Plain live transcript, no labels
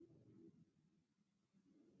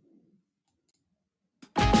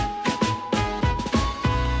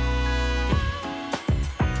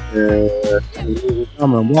Ladies and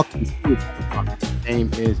gentlemen, welcome to my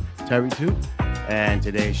name is Terry Two, and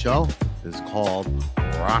today's show is called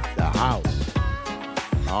Rock the House.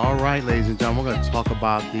 All right, ladies and gentlemen, we're going to talk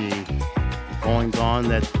about the goings on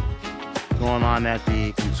that's going on at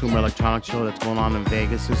the Consumer Electronics Show that's going on in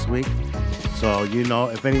Vegas this week. So,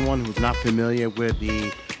 if anyone who's not familiar with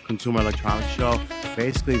the Consumer Electronics Show,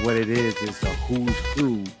 basically what it is the who's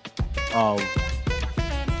who of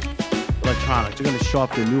electronics. They're going to show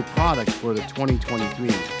up the new products for the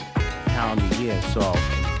 2023 calendar year. So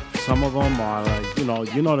some of them are,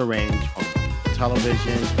 the range from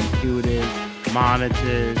televisions, computers,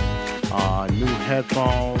 monitors, new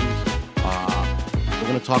headphones. We're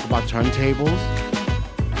going to talk about turntables.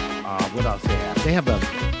 What else they have? They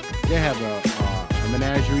have a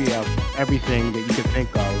menagerie of everything that you can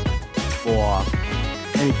think of for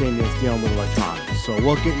anything that's dealing with electronics. So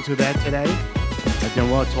we'll get into that today. And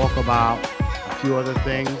then we'll talk about a few other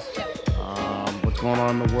things. What's going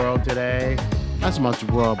on in the world today. Not so much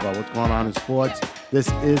the world, but what's going on in sports. This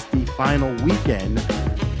is the final weekend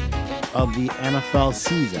of the NFL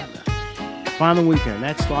season. Final weekend.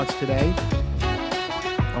 That starts today.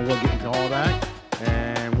 And we'll get into all that.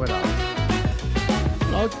 And what else?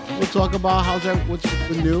 We'll talk about what's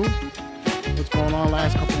been new. What's going on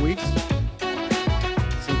last couple weeks.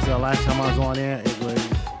 Since the last time I was on air, it was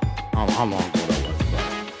how long ago that was, but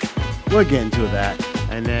we'll get into that.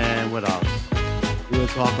 And then what else? We'll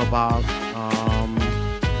talk about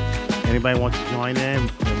anybody wants to join in,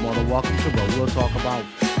 you're more than welcome to, but we'll talk about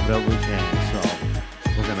whatever we can. So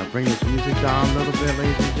we're gonna bring this music down a little bit,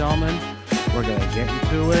 ladies and gentlemen. We're gonna get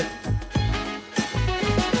into it.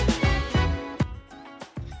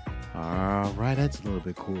 All right, that's a little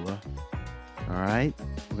bit cooler. All right,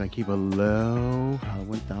 we're gonna keep it low. I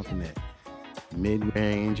went down from that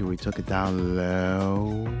mid-range and we took it down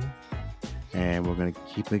low, and we're gonna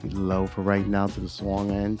keep it low for right now till the song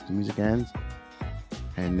ends, the music ends,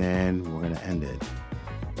 and then we're gonna end it.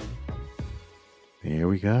 Here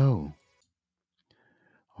we go.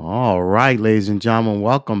 All right, ladies and gentlemen,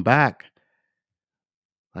 welcome back.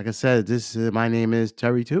 Like I said, my name is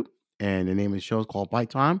Terry Two, and the name of the show is called Bite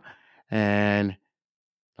Time. And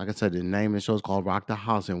like I said, the name of the show is called Rock the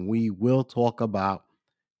House, and we will talk about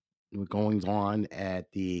what goings on at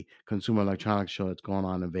the Consumer Electronics Show that's going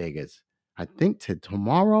on in Vegas. I think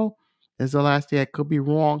tomorrow is the last day. I could be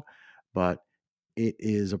wrong, but it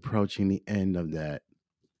is approaching the end of the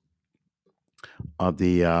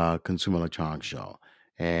Consumer Electronics Show.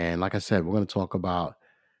 And like I said, we're going to talk about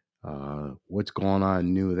what's going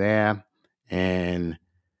on new there and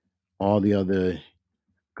all the other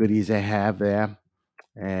goodies they have there.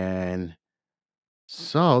 And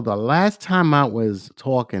so the last time I was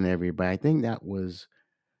talking to everybody, I think that was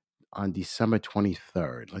on December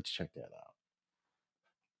 23rd. Let's check that out.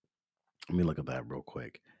 Let me look at that real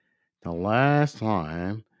quick. The last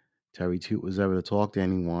time Terry Toot was ever to talk to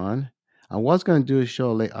anyone, I was going to do a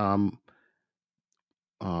show um,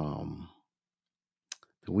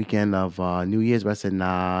 the weekend of New Year's, but I said,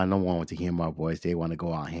 nah, no one wants to hear my voice. They want to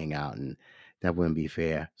go out and hang out, and that wouldn't be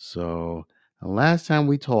fair. So the last time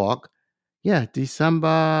we talked, yeah,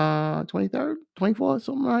 December 23rd, 24th,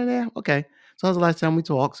 something right there. Okay. So that was the last time we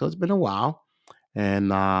talked. So it's been a while, and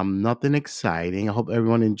nothing exciting. I hope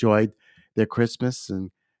everyone enjoyed their Christmas and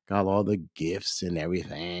got all the gifts and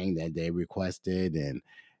everything that they requested. And,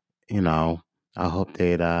 you know, I hope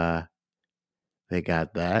they got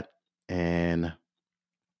that. And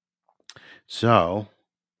so,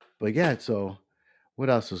 but yeah, so what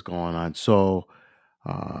else is going on? So,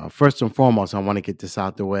 first and foremost, I want to get this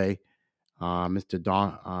out the way. Mr.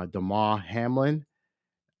 Damar Hamlin.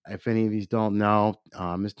 If any of you don't know,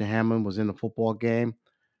 Mr. Hamlin was in the football game.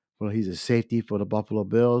 Well, he's a safety for the Buffalo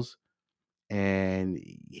Bills, and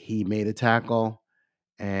he made a tackle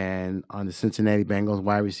and on the Cincinnati Bengals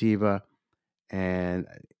wide receiver and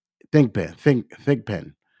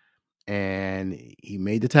Thigpen, and he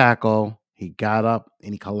made the tackle. He got up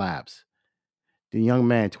and he collapsed. The young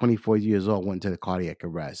man, 24 years old, went into the cardiac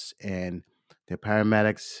arrest, and the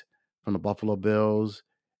paramedics from the Buffalo Bills,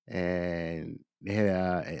 and they had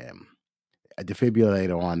a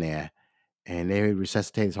defibrillator on there, and they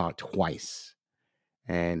resuscitated his heart twice.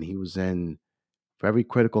 And he was in very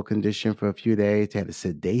critical condition for a few days. They had to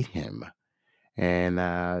sedate him. And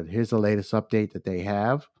here's the latest update that they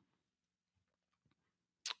have.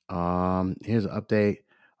 Here's an update.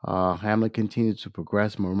 Hamlin continues to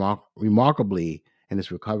progress remarkably in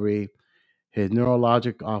his recovery. His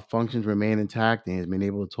neurologic functions remain intact, and he's been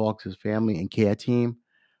able to talk to his family and care team.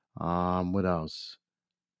 What else?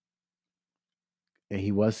 and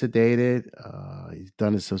he was sedated. He's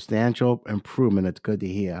done a substantial improvement. It's good to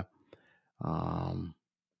hear. Um,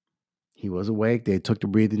 he was awake. They took the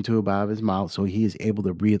breathing tube out of his mouth, so he is able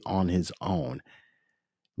to breathe on his own.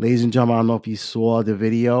 Ladies and gentlemen, I don't know if you saw the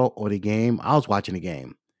video or the game. I was watching the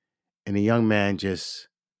game, and the young man just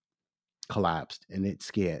collapsed, and it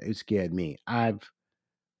scared me. I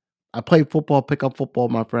played football, pick up football,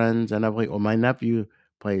 with my friends, and my nephew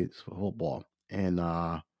plays football, and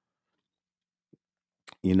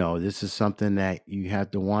this is something that you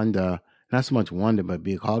have to wonder, not so much wonder, but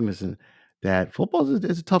be cognizant that football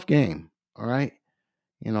is a tough game. All right.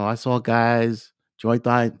 I saw guys, Joe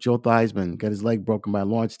Theismann, get his leg broken by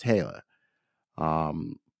Lawrence Taylor.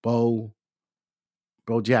 Um, Bo,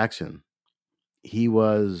 Bo Jackson, he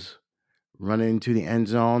was running into the end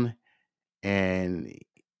zone and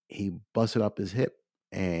he busted up his hip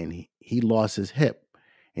and he lost his hip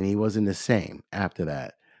and he wasn't the same after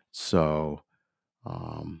that. So,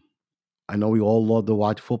 um, I know we all love to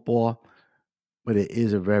watch football, but it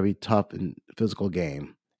is a very tough and physical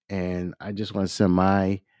game. And I just want to send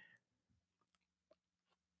my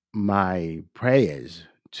prayers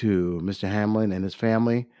to Mr. Hamlin and his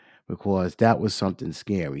family because that was something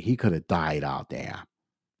scary. He could have died out there.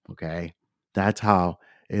 Okay. That's how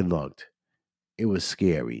it looked. It was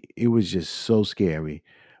scary. It was just so scary.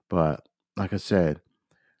 But like I said,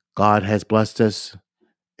 God has blessed us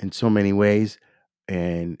in so many ways,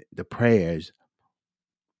 and the prayers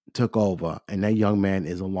took over, and that young man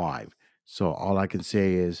is alive. So all I can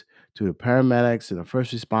say is to the paramedics and the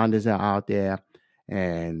first responders that are out there,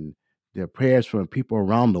 and their prayers from people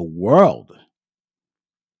around the world.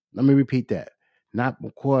 Let me repeat that. Not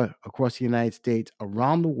across the United States,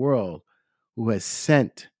 around the world, who has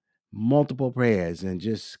sent multiple prayers and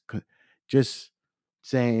just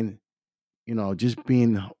saying, just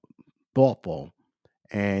being thoughtful.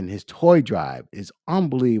 And his toy drive is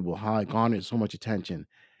unbelievable how it garnered so much attention.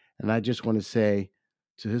 And I just want to say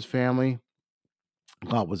to his family,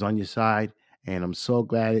 God was on your side, and I'm so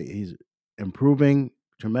glad he's improving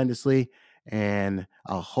tremendously. And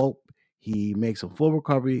I hope he makes a full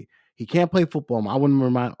recovery. He can't play football. I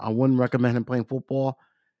wouldn't recommend him playing football.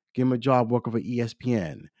 Give him a job working for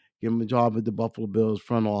ESPN. Give him a job at the Buffalo Bills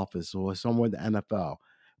front office or somewhere in the NFL.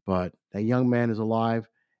 But that young man is alive,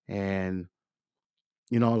 and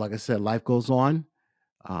like I said, life goes on.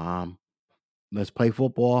 Um, let's play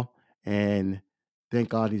football, and thank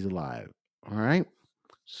God he's alive. All right.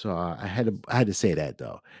 So I had to say that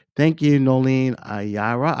though. Thank you, Nolene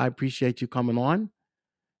Ayara. I appreciate you coming on.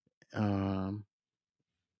 Um,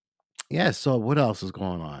 yeah. So what else is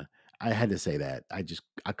going on? I had to say that.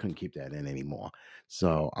 I couldn't keep that in anymore.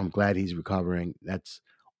 So I'm glad he's recovering. That's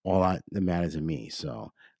that matters to me.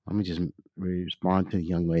 So let me just respond to the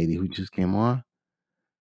young lady who just came on.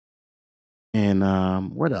 And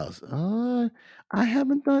what else? I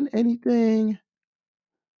haven't done anything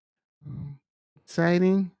um,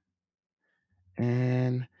 exciting,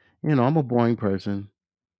 and I'm a boring person.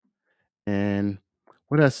 And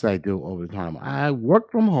what else did I do over the time? I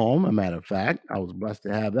worked from home. A matter of fact, I was blessed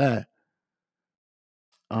to have that.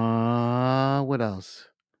 What else?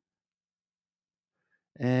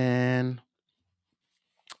 And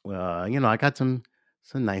I got some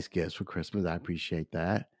nice gifts for Christmas. I appreciate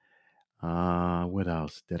that. What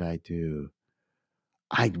else did I do?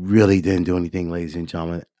 I really didn't do anything, ladies and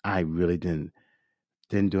gentlemen. I really didn't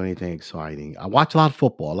do anything exciting. I watched a lot of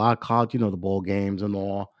football, a lot of college, the bowl games and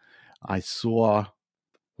all. I saw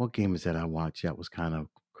what game is that I watched that was kind of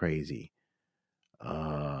crazy.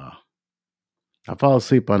 Uh, I fell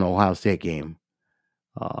asleep on the Ohio State game.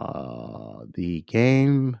 The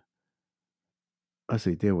game, let's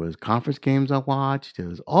see, there was conference games I watched. There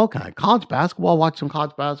was all kind of college basketball. I watched some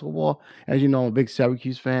college basketball. As you know, I'm a big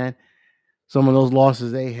Syracuse fan. Some of those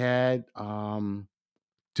losses they had.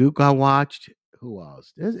 Duke I watched. Who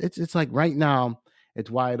else? It's like right now it's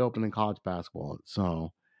wide open in college basketball.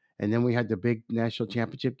 So, and then we had the big national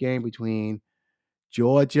championship game between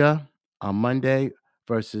Georgia on Monday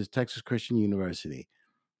versus Texas Christian University.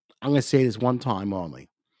 I'm gonna say this one time only.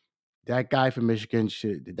 That guy from Michigan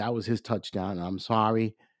that was his touchdown. I'm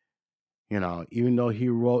sorry, even though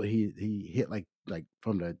he hit like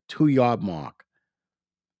from the 2 yard mark,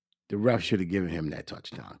 the ref should have given him that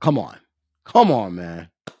touchdown. Come on, man.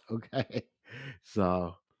 Okay,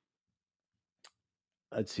 so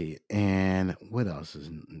let's see. And what else is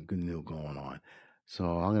good new going on? So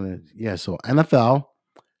so NFL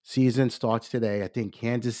season starts today. I think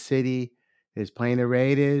Kansas City is playing the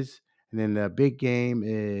Raiders, and then the big game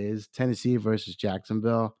is Tennessee versus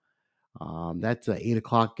Jacksonville. That's an 8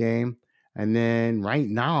 o'clock game. And then right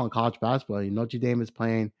now in college basketball, Notre Dame is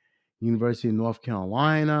playing University of North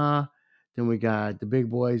Carolina. Then we got the big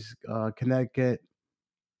boys, Connecticut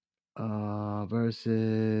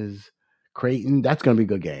versus Creighton. That's going to be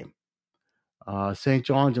a good game. St.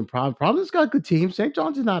 John's and Providence got a good team. St.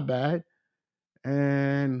 John's is not bad.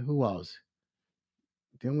 And who else?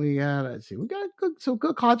 Then we got, let's see, we got some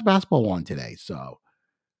good college basketball on today. So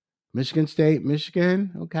Michigan State,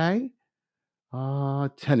 Michigan, okay.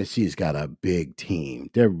 Tennessee's got a big team.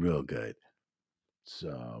 They're real good.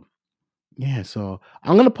 So yeah, so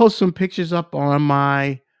I'm gonna post some pictures up on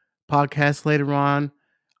my podcast later on.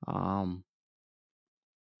 Um,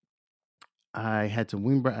 I had some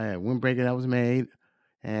windbreaker that was made,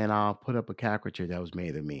 and I'll put up a caricature that was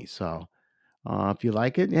made of me. So if you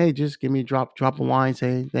like it, hey, just give me drop a line,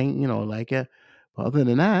 say anything, like it. But other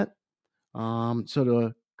than that, so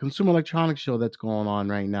the Consumer Electronics Show that's going on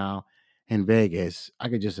right now in Vegas, I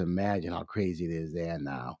could just imagine how crazy it is there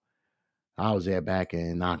now. I was there back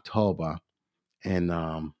in October, and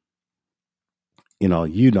you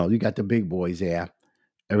got the big boys there.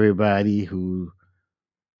 Everybody who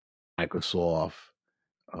Microsoft,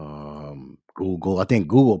 Google. I think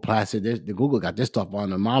Google plastered this. The Google got this stuff on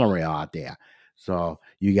the monorail out there. So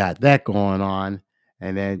you got that going on.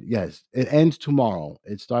 And then yes, it ends tomorrow.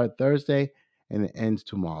 It started Thursday and it ends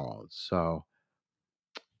tomorrow. So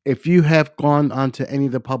if you have gone onto any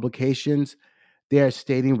of the publications, they're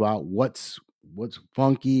stating about what's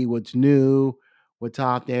funky, what's new, what's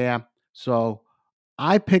out there. So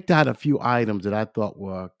I picked out a few items that I thought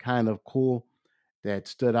were kind of cool that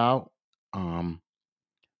stood out um,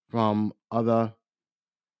 from other,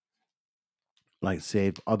 like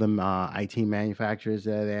say other IT manufacturers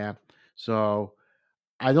that are there. So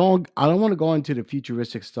I don't want to go into the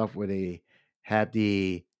futuristic stuff where they have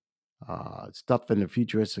the stuff in the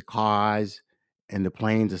futuristic cars and the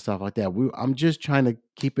planes and stuff like that. I'm just trying to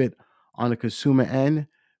keep it on the consumer end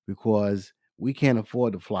because we can't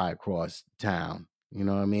afford to fly across town. You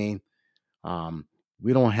know what I mean? Um,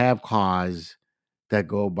 we don't have cars that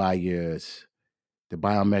go by the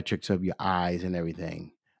biometrics of your eyes and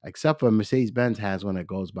everything, except for Mercedes Benz has one that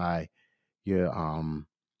goes by your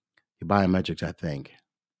biometrics, I think.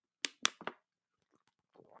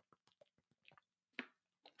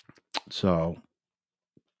 So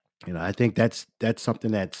I think that's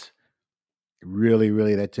something that's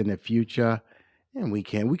really that's in the future, and we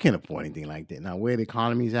can't afford anything like that now. Where the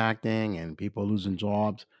economy's acting and people losing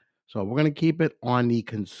jobs, so we're gonna keep it on the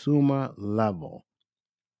consumer level.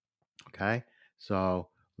 Okay, so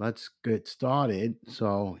let's get started.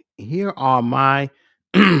 So here are my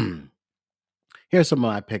here's some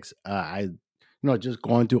of my picks. Just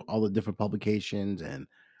going through all the different publications and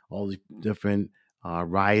all the different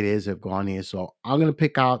writers have gone here. So I'm gonna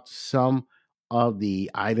pick out some of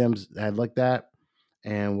the items that I looked at,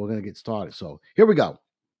 and we're gonna get started. So here we go.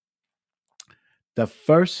 The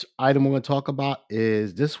first item we're gonna talk about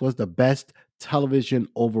is this was the best television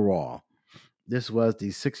overall. This was the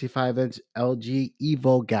 65-inch LG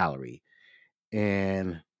Evo Gallery,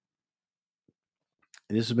 and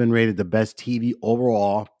this has been rated the best TV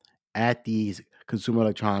overall at the Consumer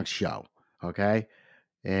Electronics Show. Okay.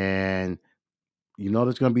 And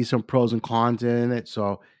there's going to be some pros and cons in it.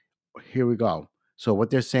 So here we go. So, what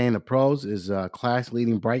they're saying the pros is class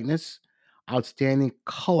leading brightness, outstanding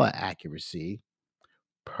color accuracy,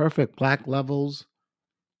 perfect black levels,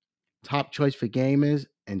 top choice for gamers,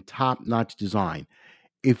 and top notch design.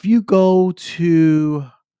 If you go to,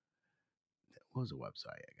 what was the website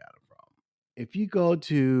I got it from? If you go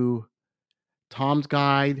to Tom's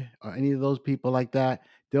Guide or any of those people like that,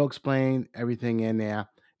 they'll explain everything in there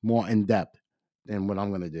more in depth than what I'm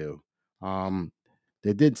going to do. Um,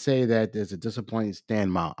 they did say that there's a disappointing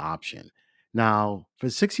stand mount option. Now, for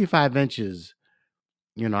 65 inches,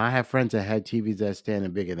 I have friends that had TVs that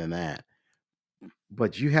standing bigger than that,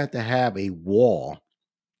 but you have to have a wall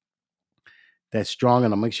that's strong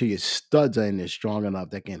enough. Make sure your studs are in there strong enough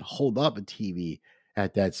that can hold up a TV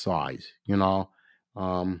at that size.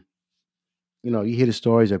 Um, you hear the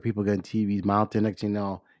stories of people getting TVs mounted. Next thing you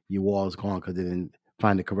know, your wall is gone because they didn't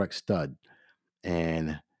find the correct stud.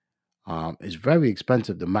 And it's very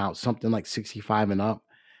expensive to mount something like 65 and up.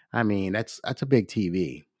 I mean, that's a big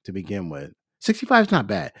TV to begin with. 65 is not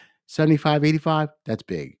bad. 75, 85, that's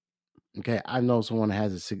big. Okay, I know someone that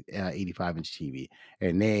has a 85-inch TV,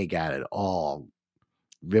 and they got it all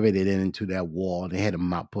riveted into that wall. They had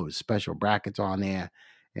to put special brackets on there,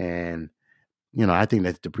 and I think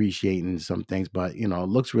that's depreciating some things, but it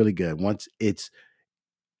looks really good once it's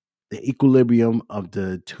the equilibrium of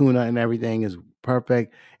the tuna and everything is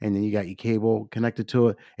perfect, and then you got your cable connected to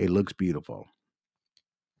it. It looks beautiful.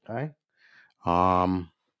 Okay.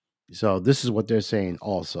 Um. So this is what they're saying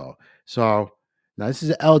also. So now this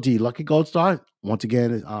is LG Lucky Gold Star. Once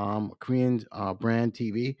again, Korean brand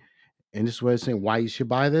TV, and this is what it's saying why you should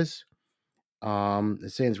buy this.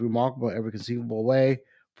 It's saying it's remarkable in every conceivable way,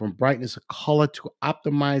 from brightness of color to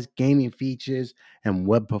optimized gaming features and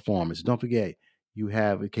web performance. Don't forget, you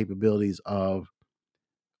have the capabilities of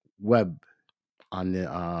web on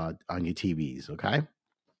your TVs. Okay,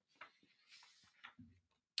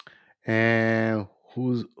 and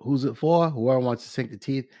who's it for? Whoever wants to sink the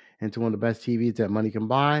teeth into one of the best TVs that money can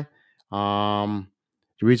buy. Um,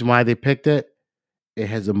 the reason why they picked it, it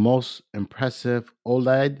has the most impressive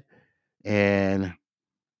OLED, and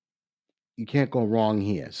you can't go wrong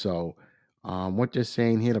here. So, what they're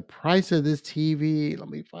saying here, the price of this TV, let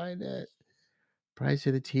me find it. Price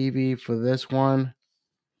of the TV for this one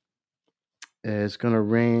is going to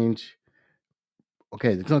range.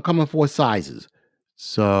 Okay, it's going to come in four sizes.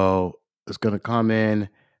 So, it's going to come in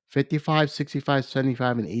 55, 65,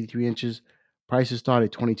 75, and 83 inches. Prices start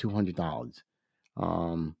at $2,200.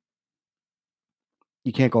 Um,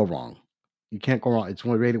 you can't go wrong. You can't go wrong. It's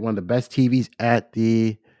rated one of the best TVs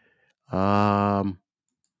um,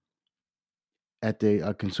 at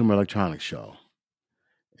the Consumer Electronics Show.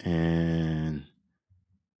 And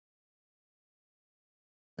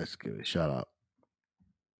let's give a shout out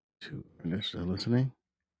to Ernest listening.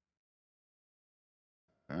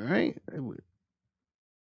 All right.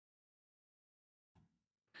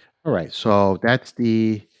 All right. So that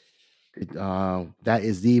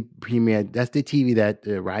is the premier. That's the TV that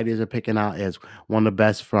the writers are picking out as one of the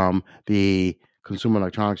best from the Consumer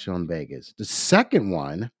Electronics Show in Vegas. The second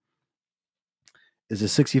one is a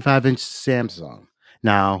 65-inch Samsung.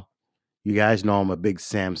 Now, you guys know I'm a big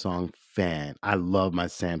Samsung fan. I love my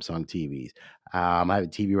Samsung TVs. I have a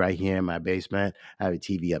TV right here in my basement. I have a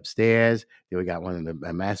TV upstairs. Then we got one in the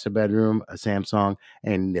my master bedroom, a Samsung,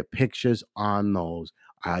 and the pictures on those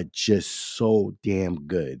are just so damn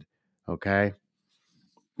good. Okay,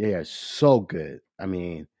 they are so good. I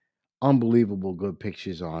mean, unbelievable good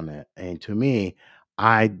pictures on it. And to me,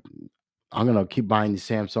 I I'm gonna keep buying the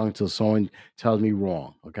Samsung until someone tells me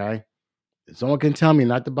wrong. Okay, if someone can tell me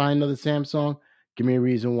not to buy another Samsung, give me a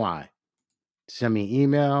reason why. Send me an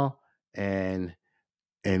email and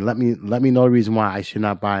let me know the reason why I should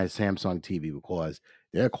not buy a Samsung TV because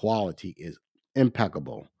their quality is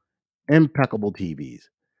impeccable. Impeccable TVs.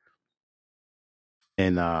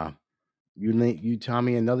 And you tell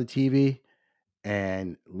me another TV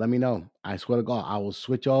and let me know. I swear to God, I will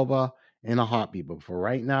switch over in a heartbeat. But for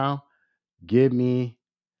right now, give me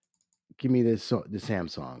the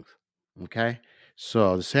Samsungs. Okay.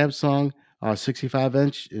 So the Samsung 65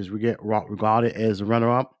 inch is regarded as a runner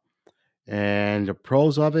up. And the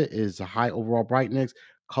pros of it is the high overall brightness,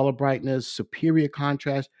 color brightness, superior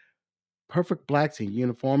contrast, perfect blacks and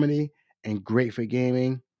uniformity, and great for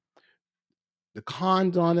gaming. The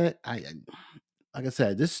cons on it, like I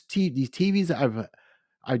said, these TVs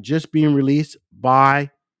are just being released by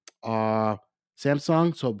uh,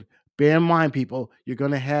 Samsung. So bear in mind, people, you're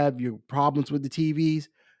gonna have your problems with the TVs.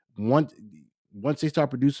 Once once they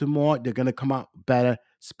start producing more, they're gonna come out better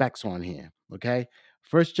specs on here. Okay,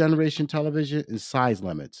 first generation television and size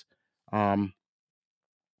limits. Um,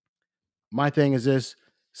 my thing is this: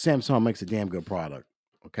 Samsung makes a damn good product.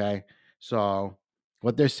 Okay, so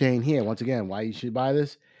what they're saying here, once again, why you should buy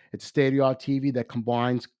this? It's a state of the art TV that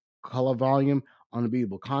combines color volume,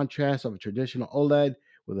 unbeatable contrast of a traditional OLED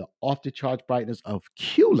with an off the charts brightness of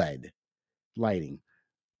QLED lighting.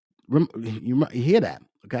 You hear that?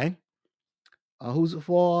 Okay, who's it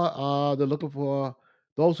for? They're looking for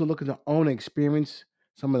those who are looking to own and experience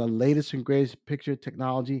some of the latest and greatest picture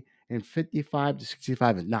technology in 55 to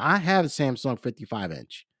 65 inch. Now, I have a Samsung 55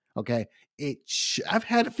 inch. Okay, I've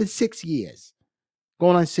had it for 6 years,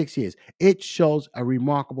 going on 6 years. It shows a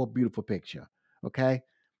remarkable, beautiful picture. Okay,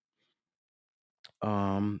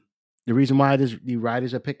 um, the reason why the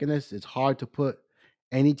writers are picking this, it's hard to put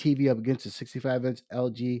any TV up against a 65-inch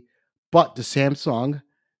LG, but the Samsung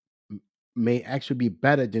may actually be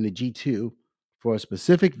better than the G2 for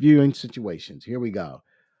specific viewing situations. Here we go.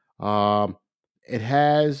 Um, it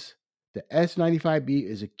has the S95B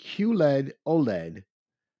is a QLED OLED,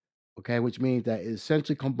 okay, which means that it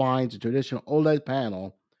essentially combines the traditional OLED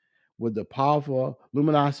panel with the powerful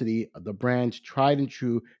luminosity of the brand's tried and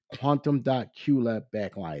true quantum dot QLED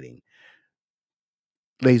backlighting.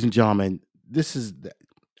 Ladies and gentlemen,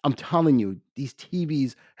 I'm telling you, these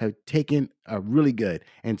TVs have taken a really good.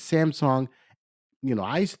 And Samsung,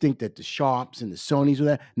 I used to think that the Sharps and the Sonys were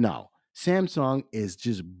that. No, Samsung is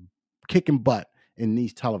just kicking butt in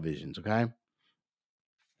these televisions, okay?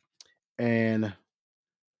 And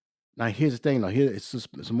Now here's the thing, though. Here it's just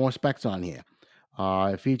some more specs on here.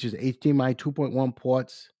 It features HDMI 2.1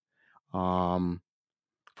 ports, um,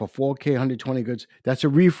 for 4K 120 hertz. That's a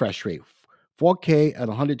refresh rate. 4K at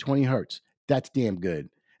 120 hertz. That's damn good.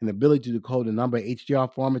 An ability to decode a number of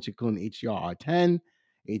HDR formats, including HDR10,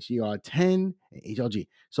 HDR10, and HLG.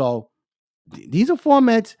 So these are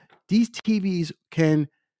formats these TVs can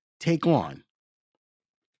take on.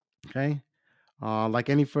 Okay. Like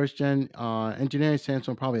any first gen engineering,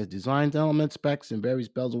 Samsung probably has designed elements, specs, and various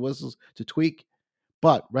bells and whistles to tweak.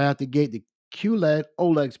 But right out the gate, the QLED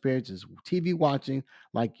OLED experience is TV watching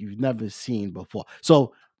like you've never seen before.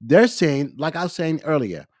 So they're saying, like I was saying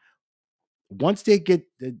earlier, once they get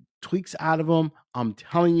the tweaks out of them, I'm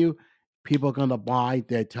telling you, people are gonna buy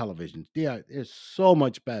their televisions. They're so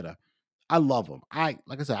much better. I love them.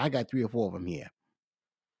 Like I said, I got 3 or 4 of them here.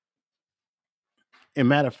 And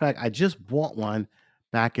matter of fact, I just bought one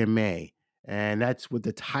back in May, and that's with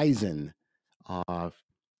the Tizen uh,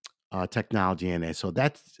 technology in it. So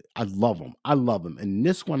that's I love them. I love them. And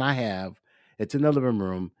this one I have, it's in the living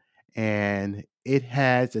room, and it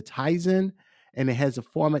has a Tizen, and it has a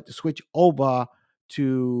format to switch over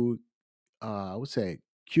to I would say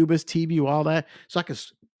Cubist TV or all that. So I could,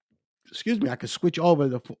 excuse me, I could switch over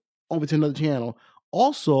to another channel.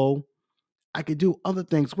 Also, I could do other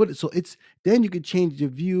things with it. So it's then you could change the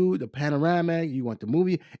view, the panoramic. You want the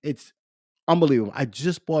movie. It's unbelievable. I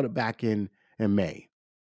just bought it back in May.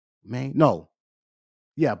 May? No.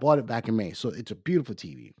 Yeah, I bought it back in May. So it's a beautiful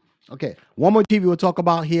TV. Okay. One more TV we'll talk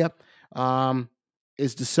about here um,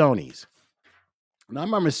 is the Sony's. Now I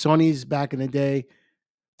remember Sony's back in the day,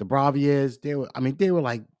 the Bravias, they were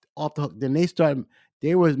like off the hook. Then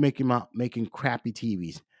they was making crappy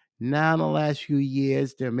TVs. Now in the last few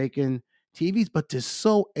years, they're making TVs, but they're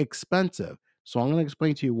so expensive. So I'm gonna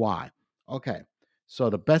explain to you why. Okay. So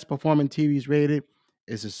the best performing TVs rated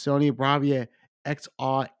is the Sony Bravia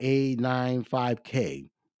XRA95K,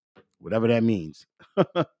 whatever that means.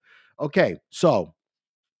 Okay, so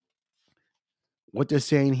what they're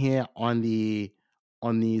saying here on this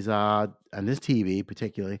TV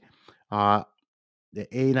particularly, uh the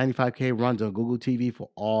A95K runs on Google TV for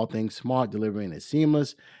all things smart, delivering a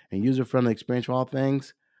seamless and user-friendly experience for all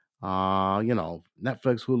things.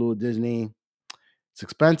 Netflix, Hulu, Disney. It's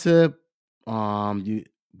expensive.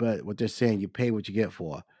 But what they're saying, you pay what you get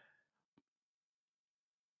for.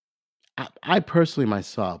 I personally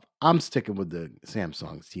myself, I'm sticking with the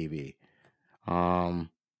Samsung's TV. Um,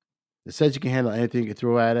 it says you can handle anything you can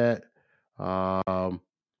throw at it. Um,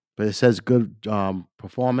 but it says good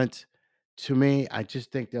performance. To me, I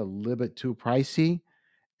just think they're a little bit too pricey.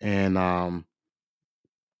 And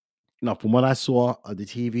from what I saw of the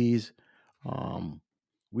TVs, um,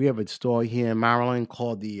 we have a store here in Maryland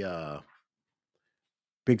called the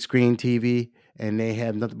Big Screen TV, and they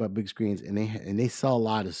have nothing but big screens, and they sell a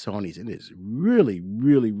lot of Sonys, and it's really,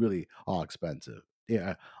 really, really all expensive. They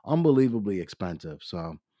are unbelievably expensive.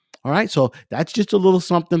 So, all right, so that's just a little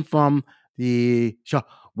something from the show.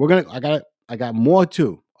 I got more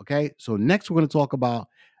too. Okay, so next we're gonna talk about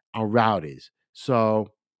our routers. So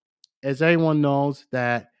as everyone knows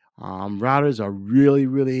that routers are really,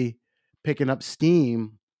 really picking up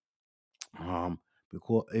steam. Um,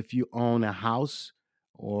 because if you own a house,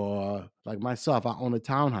 or like myself, I own a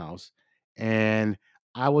townhouse, and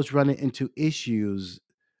I was running into issues.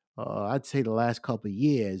 I'd say the last couple of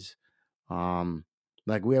years. Um,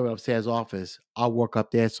 like we have an upstairs office. I'll work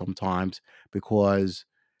up there sometimes because,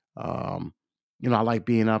 um, I like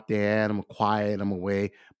being up there and I'm quiet, I'm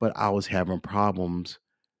away. But I was having problems,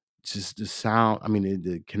 just the sound. I mean,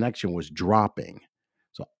 the connection was dropping.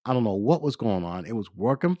 So I don't know what was going on. It was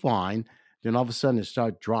working fine. Then all of a sudden it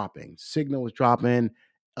started dropping. Signal was dropping,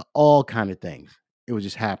 all kind of things. It was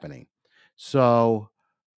just happening. So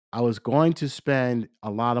I was going to spend a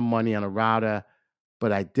lot of money on a router,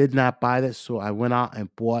 but I did not buy this. So I went out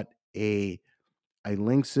and bought a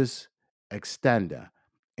Linksys extender.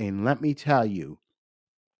 And let me tell you,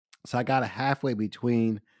 so I got it halfway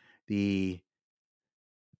between the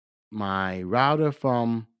my router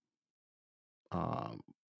from um,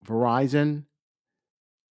 Verizon,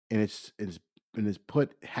 and it's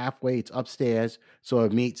put halfway. It's upstairs, so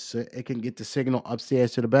it can get the signal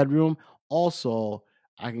upstairs to the bedroom. Also,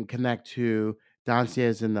 I can connect to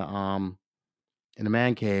downstairs in the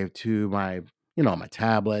man cave to my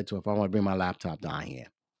tablet, or if I want to bring my laptop down here,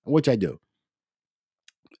 which I do.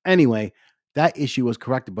 Anyway, that issue was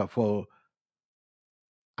corrected, but for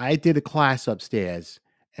I did a class upstairs,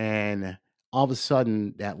 and all of a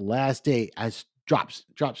sudden that last day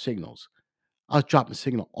dropped signals. I was dropping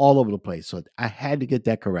signal all over the place, so I had to get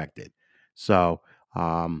that corrected. So,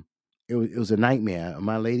 um, it was a nightmare.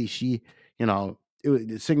 My lady, she,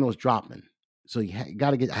 the signal was dropping, so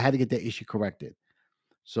got to get. I had to get that issue corrected.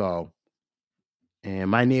 So, and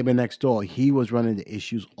my neighbor next door, he was running the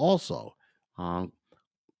issues also.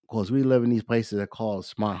 Because we live in these places that are called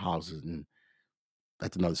smart houses, and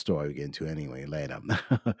that's another story we get into anyway later.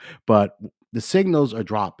 But the signals are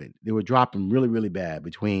dropping. They were dropping really, really bad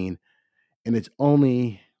between, and it's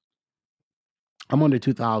only I'm under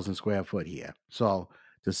 2,000 square foot here, so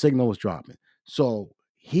the signal was dropping. So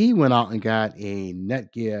he went out and got a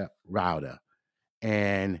Netgear router,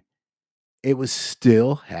 and it was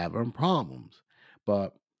still having problems.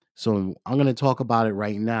 But so I'm going to talk about it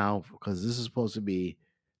right now because this is supposed to be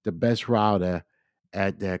the best router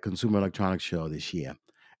at the Consumer Electronics Show this year.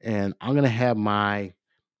 And I'm going to have my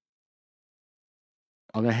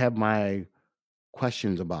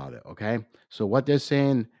questions about it, okay? So what they're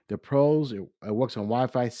saying, the pros, it works on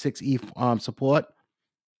Wi-Fi 6E support,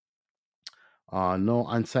 no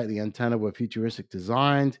unsightly antenna with futuristic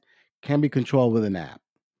designs, can be controlled with an app.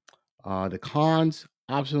 The cons,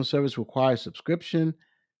 optional service requires subscription,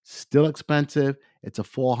 still expensive. It's a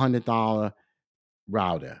 $400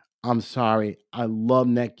 router. I'm sorry. I love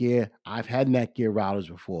Netgear. I've had Netgear routers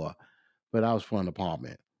before, but I was for an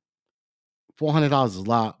apartment. $400 is a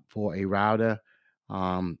lot for a router.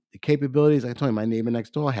 The capabilities, I told you, my neighbor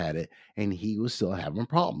next door had it, and he was still having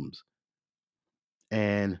problems.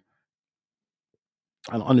 And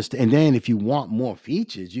I don't understand. And then if you want more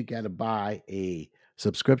features, you got to buy a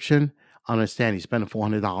subscription. I understand you're spending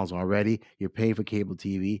 $400 already. You're paying for cable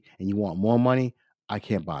TV, and you want more money. I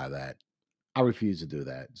can't buy that. I refuse to do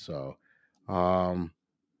that. So, um,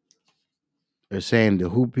 they're saying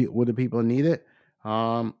would the people need it?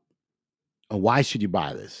 And why should you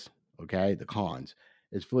buy this? Okay, the cons.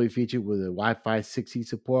 It's fully featured with a Wi-Fi 6E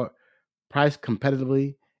support, priced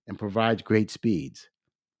competitively, and provides great speeds.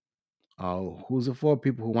 Who's it for?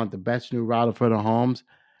 People who want the best new router for their homes.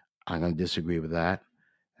 I'm going to disagree with that.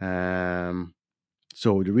 Um,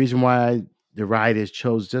 so the reason why the writers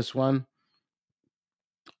chose this one,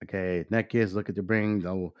 okay, Netgear is looking to bring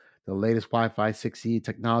the latest Wi-Fi 6E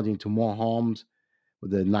technology into more homes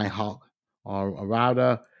with the Nighthawk or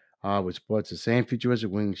router, which supports the same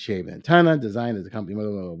futuristic wing-shaped antenna designed as the company,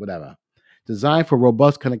 whatever. Designed for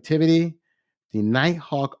robust connectivity, the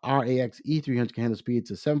Nighthawk RAX E300 can handle speeds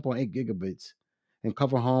of 7.8 gigabits and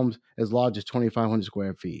cover homes as large as 2,500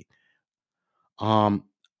 square feet. I'm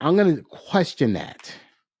going to question that.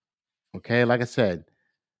 Okay, like I said,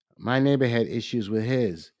 my neighbor had issues with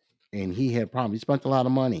his, and he had problems. He spent a lot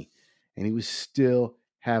of money, and he was still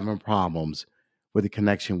having problems with the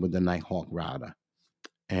connection with the Nighthawk router.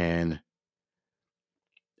 And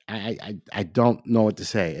I don't know what to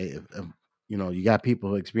say. You got people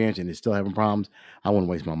who experience it and they're still having problems. I wouldn't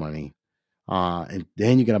waste my money. And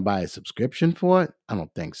then you're gonna buy a subscription for it? I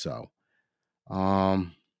don't think so.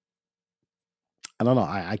 Um, I don't know.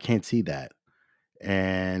 I can't see that.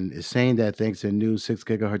 And it's saying that thanks to the new 6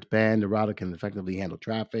 gigahertz band, the router can effectively handle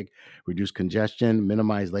traffic, reduce congestion,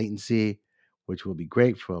 minimize latency, which will be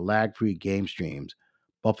great for lag-free game streams,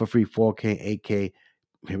 buffer-free 4K, 8K.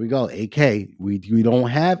 Here we go, 8K. We don't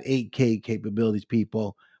have 8K capabilities,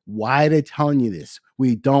 people. Why are they telling you this?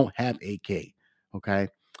 We don't have 8K. Okay,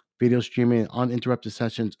 video streaming, uninterrupted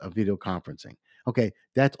sessions of video conferencing. Okay,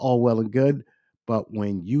 that's all well and good, but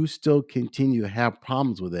when you still continue to have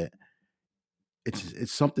problems with it,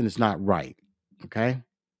 it's something that's not right. Okay,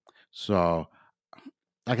 so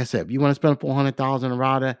like I said, if you want to spend 400,000 a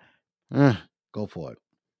router, go for it.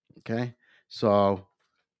 Okay, so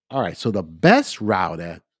all right, so the best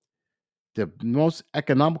router, the most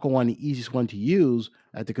economical one, the easiest one to use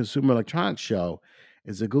at the Consumer Electronics Show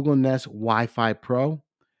is the Google Nest Wi-Fi Pro.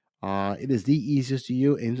 It is the easiest to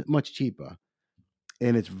use and much cheaper,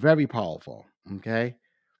 and it's very powerful. Okay,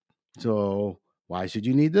 so why should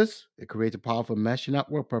you need this? It creates a powerful mesh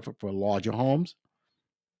network perfect for larger homes.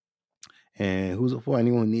 And who's it for?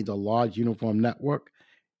 Anyone who needs a large uniform network,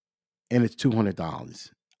 and it's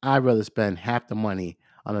 $200. I'd rather spend half the money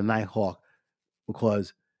on a Nighthawk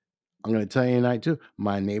because I'm going to tell you tonight too.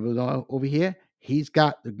 My neighbor over here, he's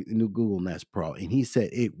got the new Google Nest Pro, and he said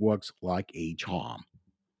it works like a charm.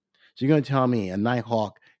 So you're going to tell me a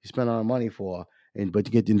Nighthawk you spend all the money for, but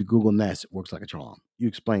you get the Google Nest, it works like a charm. You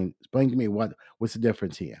explain to me what's the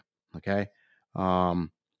difference here, okay?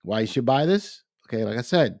 Why you should buy this? Okay, like I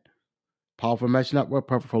said, powerful mesh network,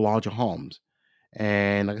 perfect for larger homes.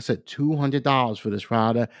 And like I said, $200 for this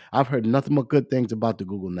router. I've heard nothing but good things about the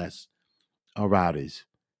Google Nest routers.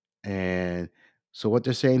 And So what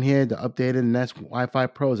they're saying here, the updated Nest Wi-Fi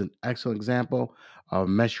Pro is an excellent example of a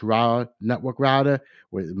mesh router, network router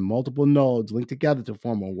with multiple nodes linked together to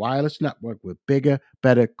form a wireless network with bigger,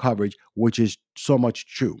 better coverage, which is so much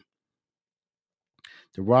true.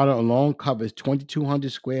 The router alone covers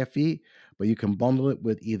 2,200 square feet, but you can bundle it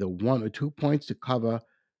with either 1 or 2 points to cover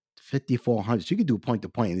 5,400. So you can do point to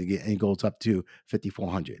point and it goes up to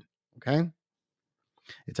 5,400. Okay.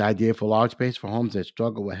 It's ideal for large space for homes that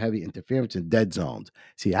struggle with heavy interference and dead zones.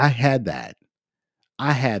 See, I had that.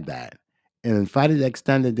 I had that. And if I did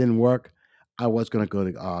extend it didn't work, I was going to go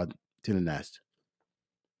to the Nest.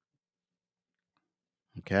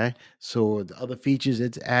 Okay. So the other features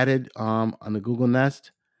it's added on the Google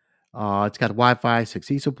Nest, it's got Wi-Fi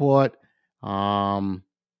 6E support. Um,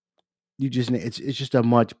 it's just a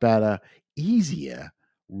much better, easier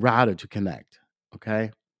router to connect.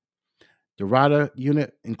 Okay. The router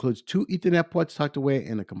unit includes two Ethernet ports tucked away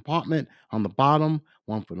in a compartment on the bottom,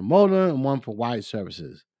 one for the modem and one for wired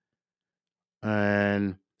services.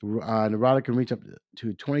 And the router can reach up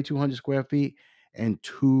to 2,200 square feet, and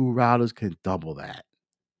two routers can double that.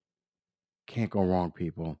 Can't go wrong,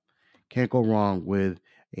 people. Can't go wrong with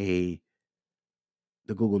the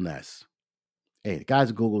Google Nest. Hey, the guys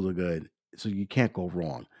at Google are good, so you can't go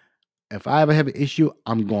wrong. If I ever have an issue,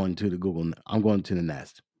 I'm going to the Google. I'm going to the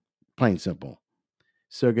Nest. Plain simple.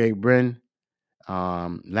 Sergey Brin,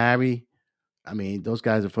 Larry. I mean, those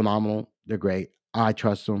guys are phenomenal. They're great. I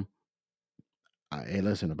trust them. Hey,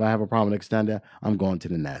 listen, if I have a problem with extender, I'm going to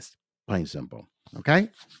the Nest. Plain simple. Okay.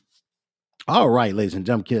 All right, ladies and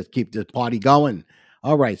gentlemen, kids, keep this party going.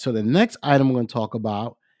 All right. So the next item we're going to talk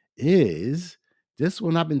about is this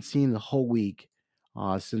one I've been seeing the whole week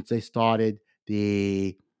since they started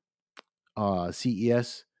the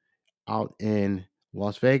CES out in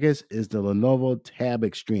Las Vegas is the Lenovo Tab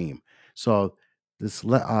Extreme. So this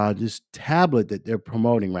tablet that they're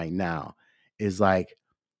promoting right now is like,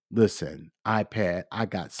 listen, iPad, I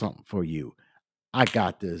got something for you. I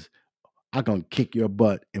got this. I'm gonna kick your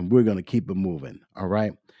butt, and we're gonna keep it moving. All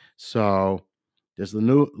right. So there's the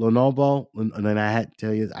new Lenovo, and then I had to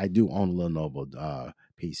tell you I do own a Lenovo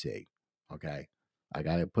PC. Okay, I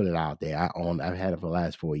gotta put it out there. I've had it for the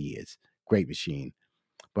last 4 years. Great machine.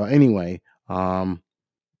 But anyway,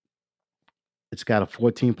 it's got a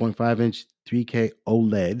 14.5-inch 3K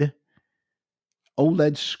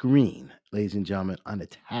OLED screen, ladies and gentlemen, on a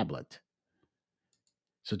tablet.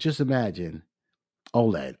 So just imagine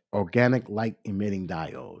OLED, organic light emitting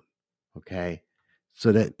diode. Okay.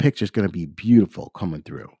 So that picture is going to be beautiful coming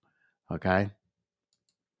through. Okay.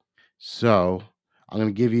 So I'm going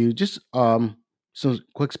to give you just some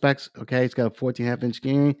quick specs. Okay. It's got a 14.5-inch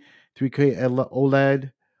screen, 3K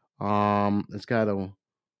OLED. It's got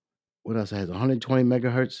what else? It has 120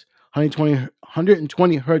 megahertz,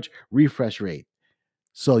 120 hertz refresh rate.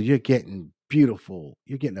 So you're getting a beautiful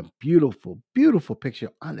picture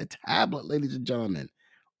on the tablet, ladies and gentlemen.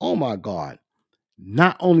 Oh my God.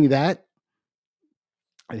 Not only that,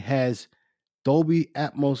 it has Dolby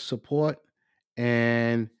Atmos support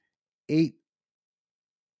and eight.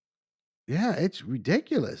 Yeah, it's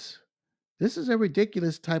ridiculous. This is a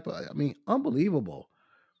ridiculous type of, I mean, unbelievable.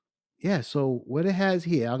 Yeah, so what it has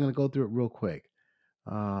here, I'm going to go through it real quick.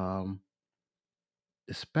 Um,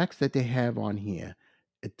 the specs that they have on here,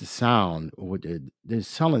 the sound, what they're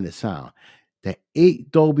selling the sound. The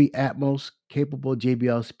 8 Dolby Atmos capable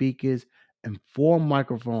JBL speakers and 4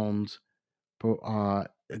 microphones are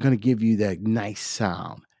going to give you that nice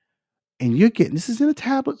sound. And you're getting this is in a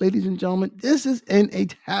tablet, ladies and gentlemen. This is in a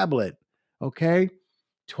tablet. Okay.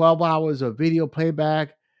 12 hours of video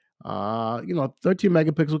playback, 13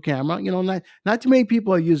 megapixel camera. Not too many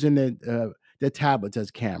people are using their tablets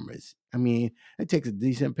as cameras. I mean, it takes a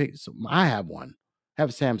decent picture. So I have one, I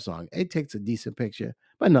have a Samsung. It takes a decent picture,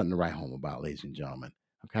 but nothing to write home about, ladies and gentlemen.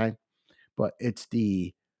 Okay. But it's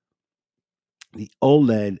the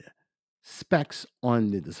OLED specs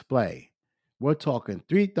on the display. We're talking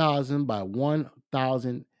 3,000 by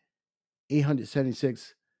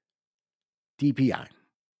 1,876 DPI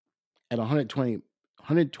at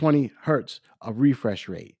 120 hertz of refresh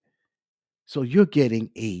rate. So you're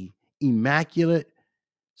getting a immaculate,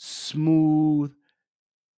 smooth,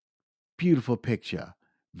 beautiful picture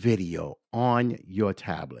video on your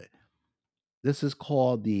tablet. This is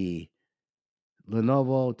called the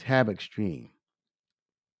Lenovo Tab Extreme.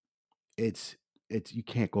 It's you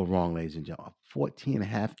can't go wrong, ladies and gentlemen. A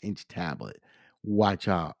 14.5-inch tablet. Watch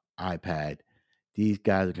out, iPad. These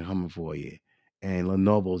guys are coming for you. And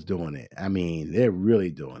Lenovo's doing it. I mean, they're really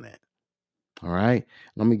doing it. All right.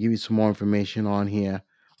 Let me give you some more information on here.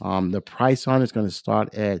 The price on it's going to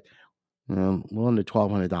start at Well, under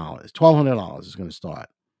 $1,200. $1,200 is going to start.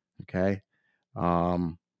 Okay.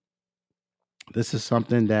 Um, this is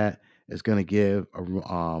something that is going to give a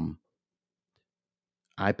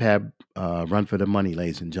iPad run for the money,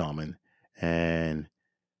 ladies and gentlemen, and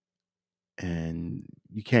and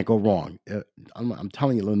you can't go wrong. I'm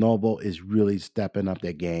telling you, Lenovo is really stepping up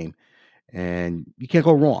their game, and you can't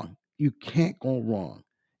go wrong. You can't go wrong.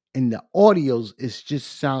 And the audios is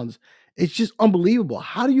just sounds. It's just unbelievable.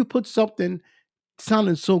 How do you put something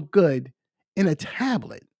sounding so good in a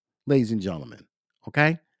tablet, ladies and gentlemen?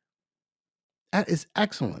 Okay, that is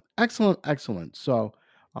excellent, excellent, excellent. So,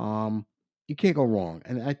 um, you can't go wrong.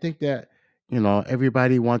 And I think that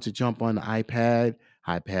everybody wants to jump on the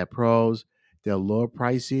iPad Pros. They're a little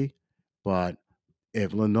pricey, but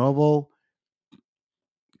if Lenovo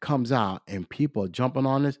comes out and people are jumping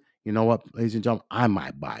on this, you know what, ladies and gentlemen, I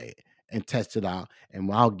might buy it and test it out,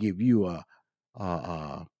 and I'll give you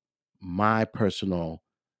a my personal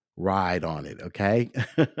ride on it. Okay,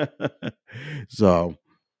 so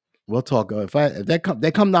we'll talk. If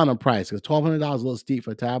they come down in price, because $1,200 a little steep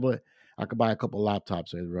for a tablet. I could buy a couple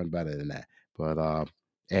laptops that run better than that. But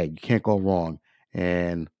hey, you can't go wrong,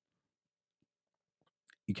 and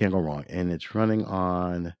you can't go wrong. And it's running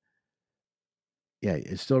on. Yeah,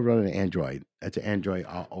 it's still running Android. It's an Android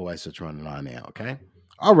OS that's running on now. Okay.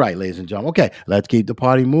 All right, ladies and gentlemen. Okay, let's keep the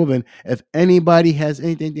party moving. If anybody has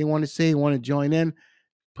anything they want to say, want to join in,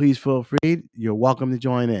 please feel free. You're welcome to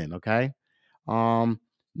join in. Okay. Um,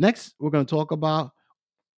 Next we're going to talk about.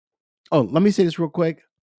 Oh, let me say this real quick.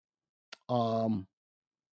 Um,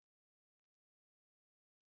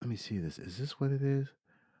 Let me see this. Is this what it is?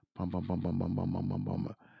 Bum, bum, bum, bum, bum, bum, bum, bum,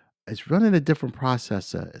 bum. It's running a different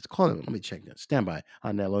processor. It's called. Let me check that. Stand by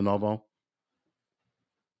on that Lenovo.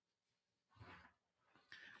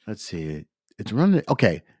 Let's see. It's running.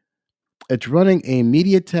 Okay. It's running a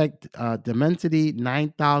MediaTek Dimensity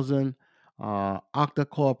 9000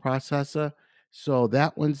 octa-core processor. So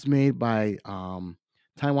that one's made by Taiwan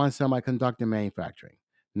Semiconductor Manufacturing,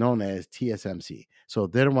 known as TSMC. So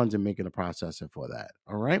they're the ones that are making the processor for that.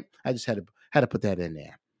 All right. I just had to put that in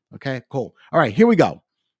there. Okay, cool. All right, here we go.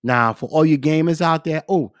 Now, for all you gamers out there,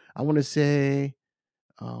 I want to say,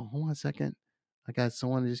 hold on a second. I got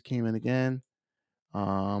someone that just came in again.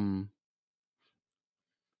 Um,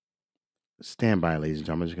 Stand by, ladies and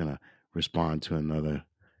gentlemen. I'm just gonna respond to another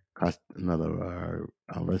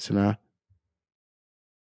listener.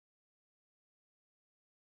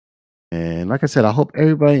 And like I said, I hope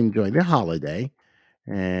everybody enjoyed their holiday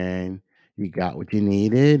and you got what you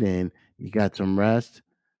needed and you got some rest.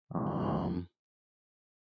 Um,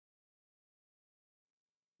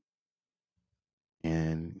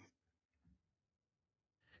 and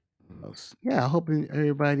yeah, I hope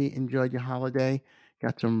everybody enjoyed your holiday,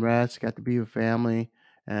 got some rest, got to be with family,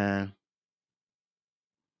 and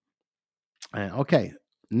okay.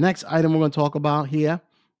 Next item we're going to talk about here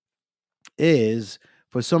is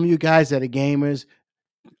for some of you guys that are gamers.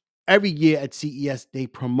 Every year at CES, they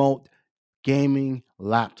promote gaming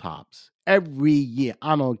laptops. Every year.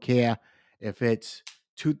 I don't care if it's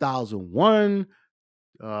 2001,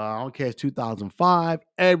 I don't care if it's 2005.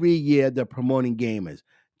 Every year, they're promoting gamers.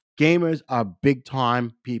 Gamers are big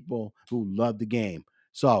time people who love the game.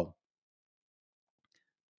 So,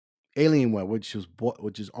 Alienware,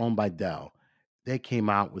 which is owned by Dell, they came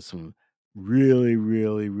out with some really,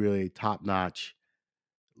 really, really top notch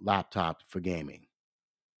laptops for gaming.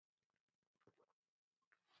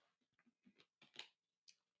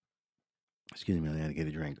 Excuse me, I had to get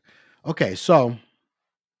a drink. Okay, so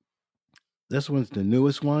this one's the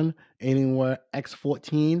newest one, Alienware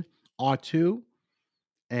X14 R2,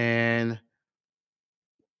 and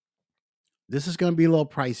this is going to be a little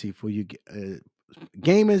pricey for you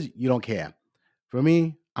gamers. You don't care. For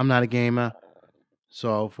me, I'm not a gamer,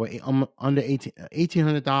 so for under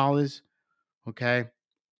 $1,800, okay.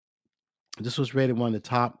 This was rated one of the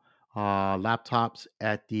top laptops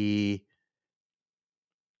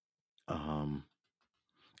um,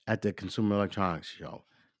 at the Consumer Electronics Show.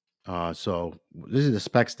 So this is the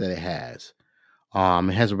specs that it has.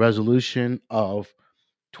 It has a resolution of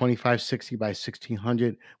 2560 by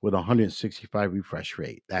 1600 with 165 refresh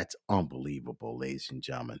rate. That's unbelievable, ladies and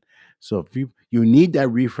gentlemen. So if you need that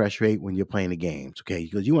refresh rate when you're playing the games, okay?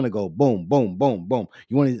 Because you want to go boom, boom, boom, boom.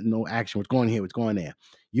 You want to know action, what's going here, what's going there.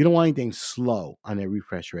 You don't want anything slow on that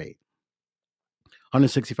refresh rate.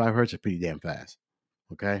 165 hertz is pretty damn fast.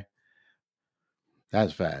 Okay,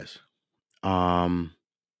 that's fast.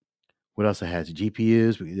 What else it has?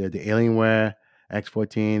 GPUs. The Alienware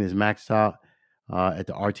X14 is maxed out at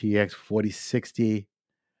the RTX 4060.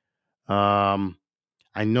 I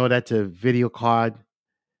know that's a video card.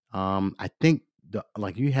 I think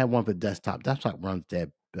like you have one for desktop. Desktop runs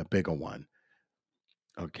the bigger one.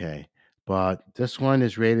 Okay, but this one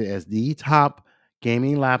is rated as the top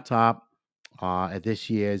gaming laptop at this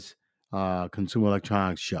year's Consumer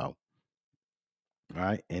Electronics Show. All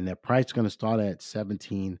right, and the price is going to start at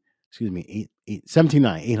 17. Excuse me,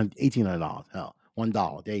 79, 800, $1,800. Hell,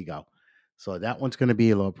 $1. There you go. So that one's going to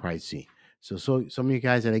be a little pricey. So some of you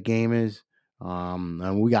guys that are gamers,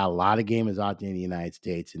 and we got a lot of gamers out there in the United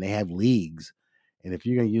States, and they have leagues. And if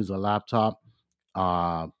you're going to use a laptop,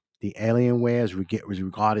 uh, the Alienware is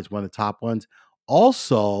regarded as one of the top ones.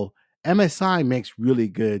 Also, MSI makes really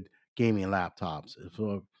good gaming laptops.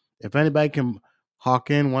 If anybody can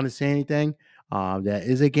hawk in, want to say anything, that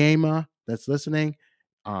is a gamer that's listening.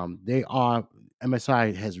 They are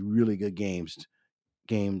MSI has really good gaming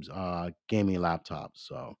laptops.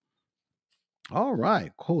 So, all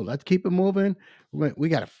right, cool. Let's keep it moving. We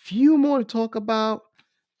got a few more to talk about.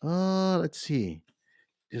 Let's see.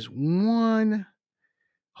 There's one.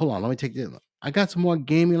 Hold on, let me take this. I got some more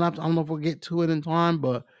gaming laptops. I don't know if we'll get to it in time,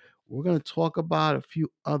 but we're gonna talk about a few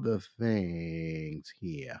other things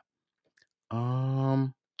here.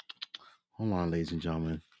 Um, Hold on, ladies and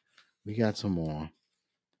gentlemen. We got some more.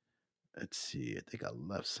 Let's see. I think I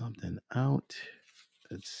left something out.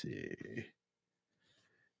 Let's see.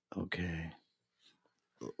 Okay.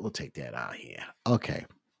 We'll take that out here. Okay.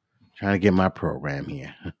 Trying to get my program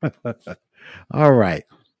here. All right.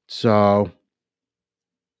 So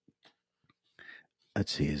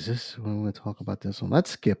let's see. Is this when we talk about this one?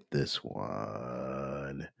 Let's skip this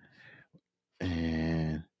one.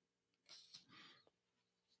 And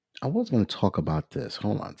I was going to talk about this.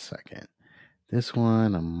 Hold on a second. This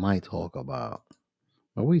one I might talk about.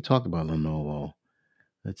 But we talked about Lenovo.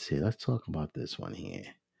 Let's see. Let's talk about this one here.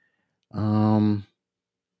 Um,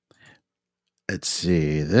 let's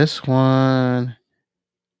see. This one.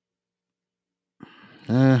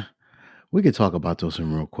 Uh, we could talk about those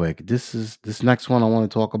one real quick. This next one I want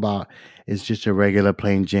to talk about is just a regular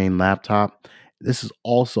plain Jane laptop. This is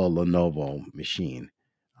also a Lenovo machine.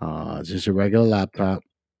 It's just a regular laptop,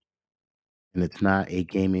 and it's not a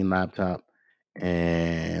gaming laptop.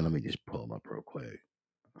 And let me just pull them up real quick.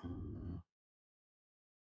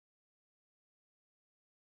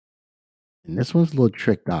 And this one's a little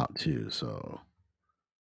tricked out too. So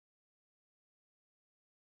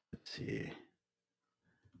let's see.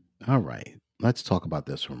 All right, let's talk about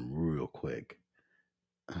this one real quick.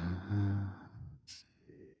 Let's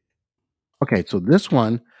see. Okay, so this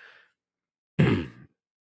one,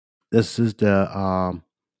 this is the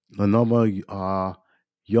Lenovo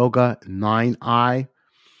Yoga 9i.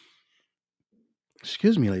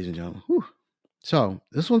 Excuse me, ladies and gentlemen. Whew. So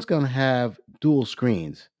this one's gonna have dual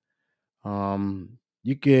screens.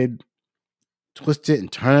 You could twist it and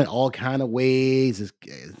turn it all kind of ways.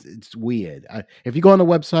 It's weird. If you go on the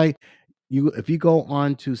website, if you go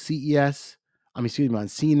on to CES, I mean, excuse me, on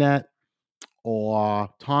CNET or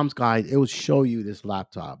Tom's Guide, it will show you this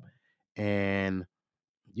laptop, and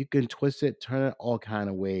you can twist it, turn it all kind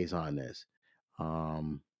of ways on this.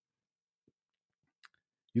 Um,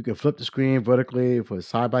 you can flip the screen vertically for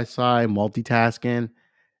side by side multitasking,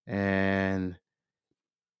 and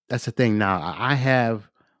that's the thing. Now I have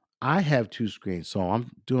two screens, so I'm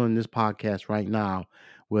doing this podcast right now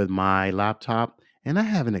with my laptop, and I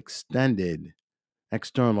have an extended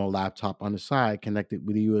external laptop on the side connected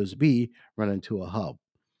with a USB running to a hub,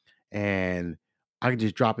 and I can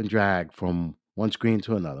just drop and drag from one screen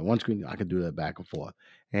to another. One screen, I can do that back and forth,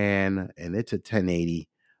 and it's a 1080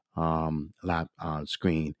 lap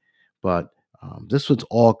screen, but this was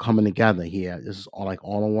all coming together here. This is all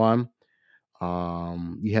in one.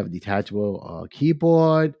 You have a detachable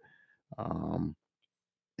keyboard, um,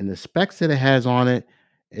 and the specs that it has on it.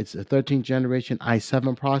 It's a 13th generation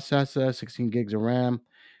i7 processor, 16 gigs of RAM,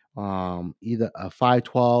 either a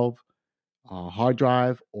 512 hard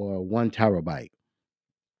drive or 1 terabyte.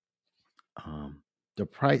 The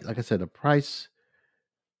price, like I said, the price.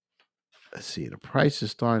 Let's see, the price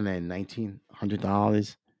is starting at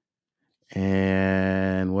 $1,900.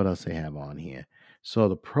 And what else they have on here? So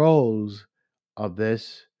the pros of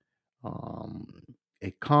this, um,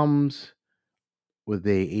 it comes with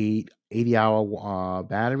a 80 hour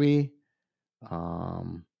battery.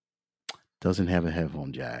 Um, doesn't have a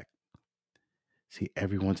headphone jack. See,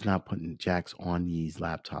 everyone's not putting jacks on these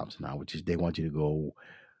laptops now, which is they want you to go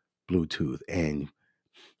Bluetooth. And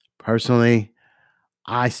personally,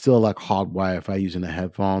 I still like hardwire if I using the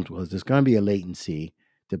headphones because there's going to be a latency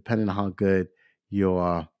depending on how good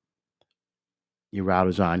your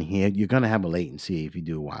routers on here. You're going to have a latency if you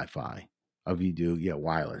do Wi-Fi, or if you do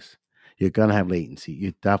wireless. you're gonna have latency.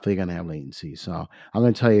 You're definitely gonna have latency. So I'm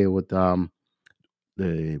gonna tell you what the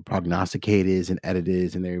prognosticators and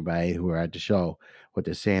editors and everybody who are at the show what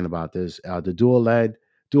they're saying about this. The dual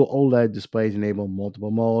OLED displays enable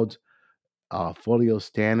multiple modes. Folio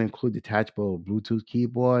stand include detachable Bluetooth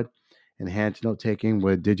keyboard, enhanced note taking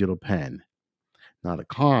with digital pen. Now the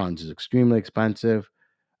cons is extremely expensive,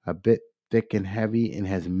 a bit thick and heavy, and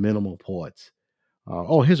has minimal ports.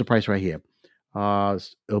 Here's a price right here.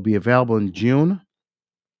 It'll be available in June.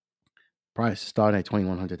 Price starting at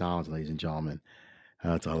 $2,100, ladies and gentlemen.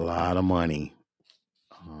 That's a lot of money.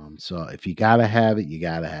 So if you gotta have it, you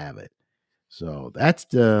gotta have it. So that's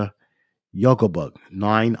the Yokobook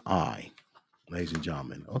 9i, ladies and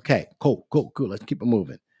gentlemen. Okay, cool. Let's keep it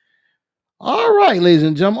moving. All right, ladies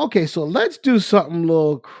and gentlemen. Okay, so let's do something a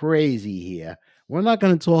little crazy here. We're not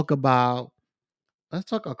going to talk about. Let's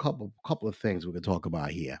talk a couple of things we can talk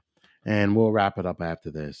about here, and we'll wrap it up after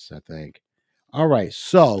this, I think. All right,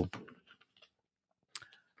 so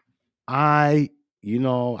I,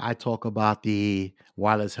 I talk about the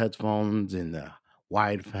wireless headphones and the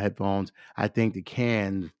wired headphones. I think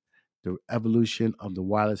the evolution of the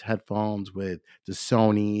wireless headphones with the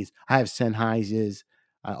Sonys. I have Sennheisers.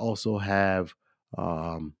 I also have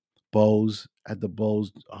Bose at the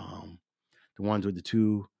Bose, the ones with the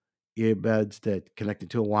two earbuds that connected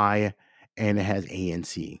to a wire, and it has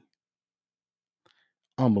ANC.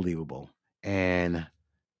 Unbelievable. And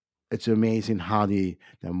it's amazing how the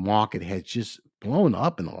market has just blown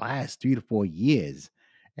up in the last 3 to 4 years.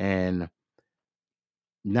 And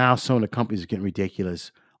now some of the companies are getting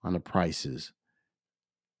ridiculous on the prices.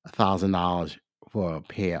 $1,000 for a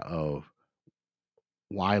pair of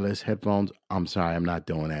wireless headphones. I'm sorry, I'm not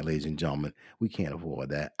doing that, ladies and gentlemen. We can't afford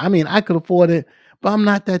that. I mean, I could afford it, but I'm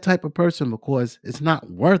not that type of person because it's not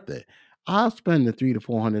worth it. I'll spend the $300 to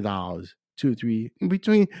 $400, two, three,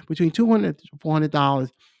 between $200 to $400.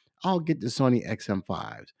 I'll get the Sony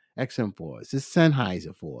XM5s, XM4s, the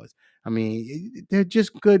Sennheiser 4s. I mean, they're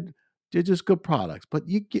just good. They're just good products, but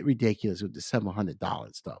you get ridiculous with the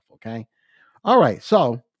 $700 stuff. Okay. All right.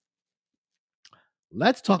 So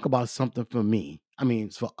let's talk about something for me. I mean,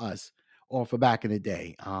 it's for us or for back in the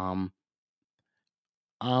day. I'm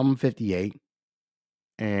 58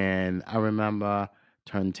 and I remember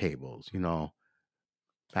turntables,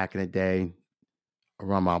 back in the day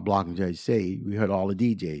around my block in Jersey City, we heard all the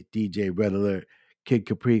DJs, DJ Red Alert, Kid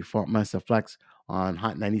Capri, Funk Master Flex on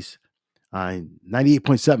Hot 90s,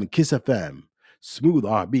 98.7 Kiss FM, Smooth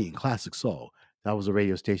R&B and Classic Soul. That was a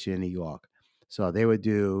radio station in New York. So they would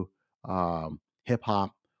do hip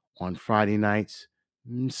hop on Friday nights,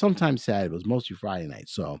 sometimes Saturday, but it was mostly Friday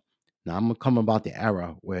nights. So now I'm coming about the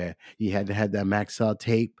era where you had to have that Maxell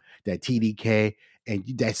tape, that TDK, and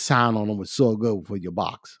that sound on them was so good for your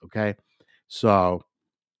box. Okay. So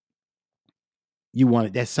you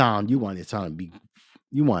wanted that sound to be,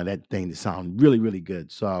 you wanted that thing to sound really, really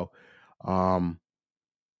good. So, um,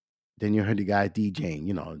 then you heard the guy DJing,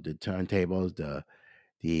 the turntables,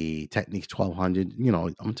 the Technics 1200.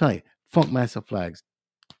 I'm telling you, Funk Master Flags,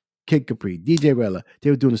 Kid Capri, DJ Rella,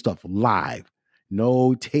 they were doing the stuff live,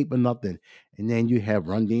 no tape or nothing. And then you have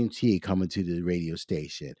Run DMC coming to the radio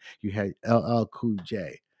station. You had LL Cool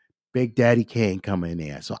J, Big Daddy Kane coming in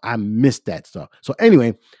there. So I missed that stuff. So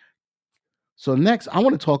anyway, so next I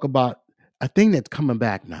want to talk about a thing that's coming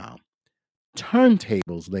back now.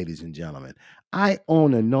 Turntables, ladies and gentlemen. I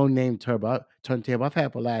own a no-name turntable I've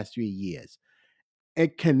had for the last 3 years.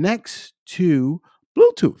 It connects to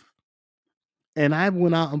Bluetooth. And I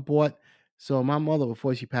went out and bought. So my mother,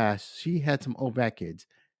 before she passed, she had some old records.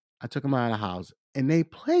 I took them out of the house and they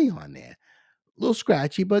play on there. A little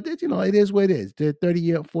scratchy, but it is what it is. They're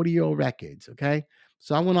 30-year, 40-year-old records. Okay.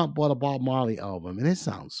 So I went out and bought a Bob Marley album and it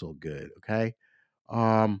sounds so good. Okay.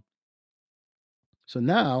 Um, so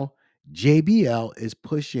now JBL is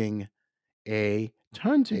pushing a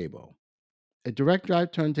turntable, a direct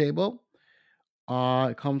drive turntable.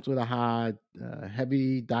 It comes with a high,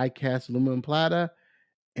 heavy die cast aluminum platter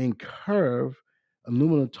and curved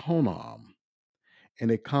aluminum tone arm.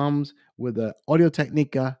 And it comes with an Audio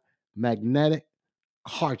Technica magnetic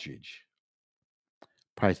cartridge.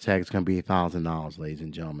 Price tag is going to be $1,000, ladies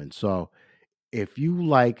and gentlemen. So if you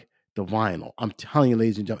like the vinyl, I'm telling you,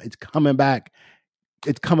 ladies and gentlemen, it's coming back.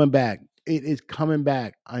 It's coming back. It is coming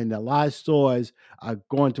back. And a lot of stores are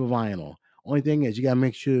going to vinyl. Only thing is, you got to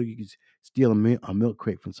make sure you can steal a milk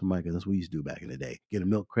crate from somebody, because that's what we used to do back in the day. Get a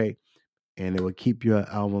milk crate, and it would keep your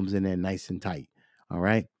albums in there nice and tight. All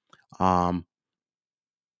right. Um,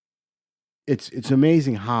 it's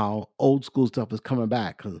amazing how old school stuff is coming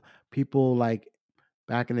back, because people like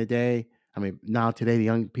back in the day. I mean, now today the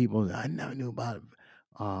young people, I never knew about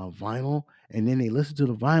vinyl, and then they listen to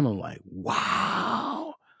the vinyl like,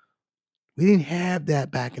 wow, we didn't have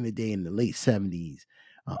that back in the day in the late 70s.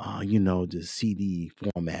 The CD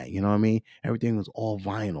format, you know what I mean? Everything was all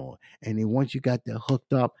vinyl. And then once you got that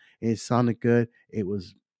hooked up and it sounded good, it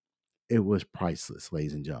was priceless,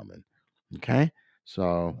 ladies and gentlemen. Okay?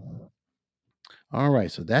 So, all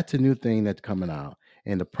right, so that's a new thing that's coming out.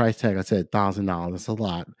 And the price tag, I said $1,000. That's a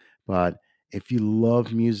lot. But if you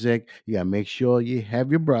love music, you gotta make sure you have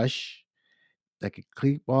your brush that could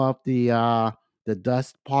keep off the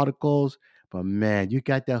dust particles. But man, you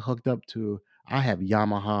got that hooked up to. I have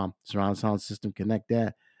Yamaha surround sound system. Connect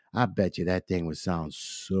that. I bet you that thing would sound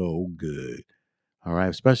so good. All right,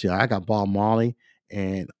 especially I got Bob Marley,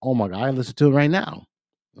 and oh my god, I listen to it right now.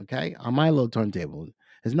 Okay, on my little turntable.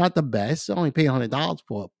 It's not the best. I only pay $100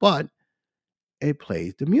 for it, but it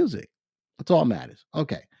plays the music. That's all that matters.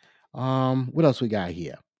 Okay. What else we got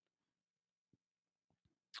here?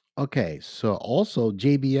 Okay, so also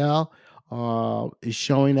JBL is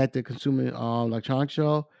showing at the Consumer Electronics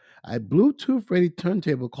Show a Bluetooth ready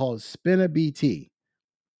turntable called Spinner BT.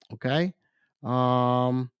 Okay,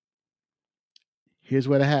 um, here's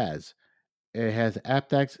what it has. It has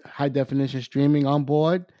aptX high definition streaming on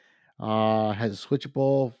board. Has a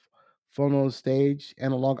switchable phono stage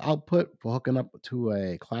analog output for hooking up to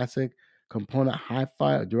a classic component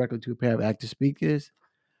hi-fi or directly to a pair of active speakers.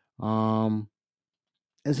 Um,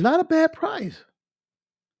 it's not a bad price,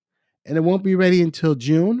 and it won't be ready until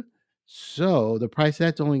June. So the price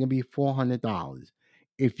that's only gonna be $400.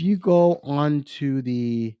 If you go on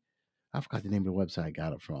to I forgot the name of the website I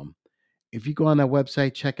got it from. If you go on that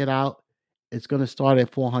website, check it out. It's gonna start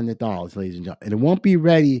at $400, ladies and gentlemen, and it won't be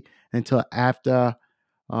ready until after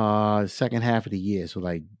second half of the year. So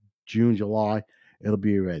like June, July, it'll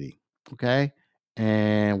be ready. Okay.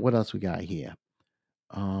 And what else we got here?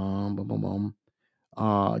 Boom, boom, boom.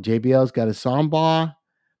 JBL's got a soundbar.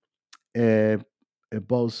 It, it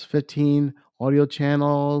boasts 15 audio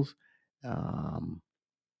channels. Um,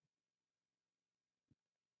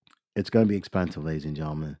 it's going to be expensive, ladies and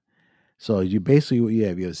gentlemen. So you basically, you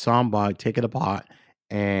have your soundbar, take it apart,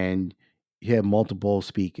 and you have multiple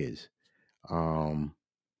speakers. Um,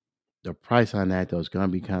 the price on that, though, is going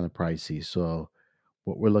to be kind of pricey. So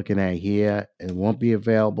what we're looking at here, it won't be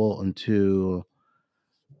available until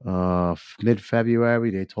mid-February.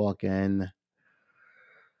 They're talking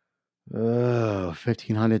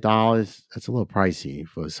 $1,500. That's a little pricey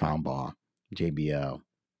for a soundbar, JBL.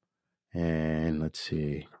 And let's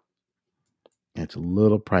see. It's a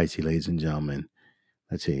little pricey, ladies and gentlemen.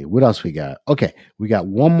 Let's see. What else we got? Okay. We got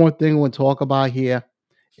one more thing we'll talk about here.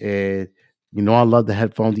 And I love the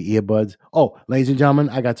headphones, the earbuds. Oh, ladies and gentlemen,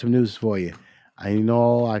 I got some news for you. I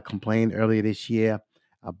know I complained earlier this year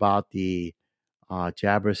about the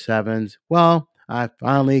Jabra 7s. Well, I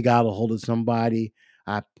finally got a hold of somebody.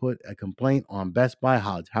 I put a complaint on Best Buy,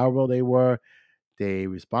 how terrible they were. They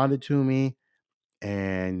responded to me,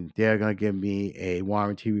 and they're going to give me a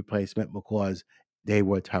warranty replacement because they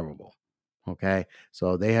were terrible. Okay.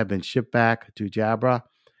 So they have been shipped back to Jabra.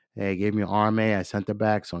 They gave me an RMA. I sent it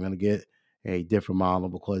back. So I'm going to get a different model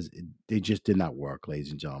because they just did not work,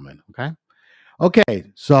 ladies and gentlemen. Okay.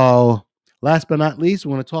 Okay. So last but not least,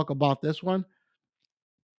 we want to talk about this one.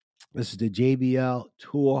 This is the JBL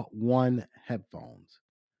Tour One headphones.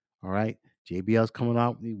 All right. JBL's coming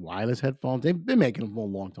out with the wireless headphones. They've been making them for a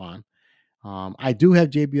long time. I do have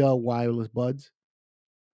JBL wireless buds,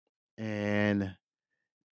 and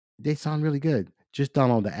they sound really good. Just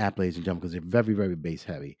download the app, ladies and gentlemen, because they're very, very bass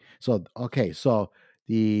heavy. So, okay, so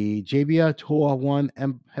the JBL Tour One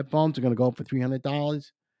headphones are going to go for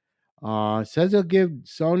 $300. Says they'll give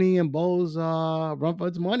Sony and Bose run for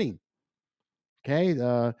its money. Okay,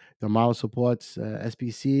 the model supports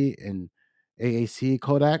SBC and AAC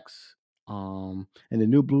codecs, and the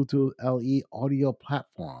new Bluetooth LE audio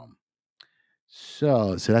platform.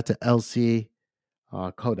 So that's an LC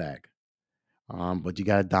codec. But you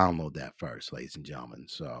got to download that first, ladies and gentlemen.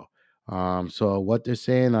 So what they're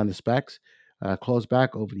saying on the specs, close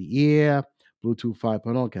back over the ear, Bluetooth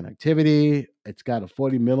 5.0 connectivity. It's got a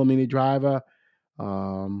 40 millimeter driver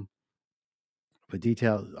um, for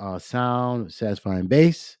detailed sound, satisfying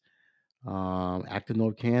bass, active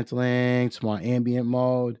noise canceling, smart ambient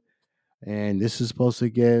mode, and this is supposed to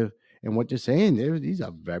give. And what they're saying, these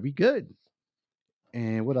are very good.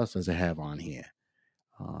 And what else does it have on here?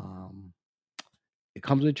 Um, It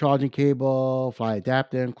comes with a charging cable, fly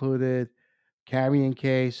adapter included, carrying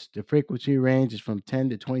case. The frequency range is from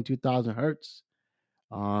 10 to 22,000 hertz.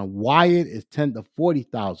 Wired is 10 to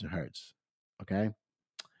 40,000 hertz. Okay.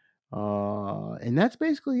 And that's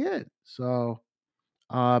basically it. So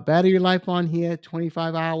Battery life on here,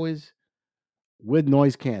 25 hours with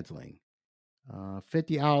noise canceling.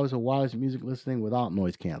 50 hours of wireless music listening without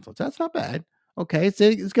noise cancel. That's not bad. Okay,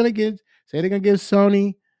 it's gonna give. Say they're gonna give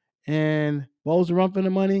Sony and Bose a run for the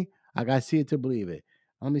money. I gotta see it to believe it.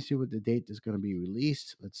 Let me see what the date is gonna be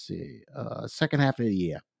released. Let's see. Second half of the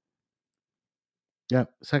year.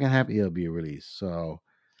 Yep, second half of the year will be released. So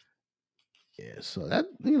yeah, so that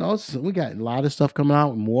so we got a lot of stuff coming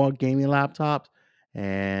out, more gaming laptops,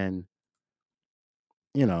 and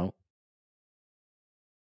you know,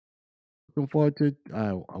 looking forward to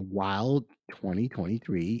a wild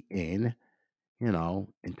 2023 in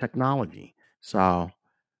technology. So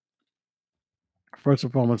first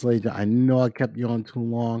and foremost, ladies, I know I kept you on too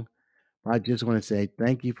long. But I just want to say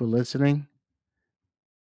thank you for listening,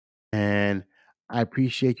 and I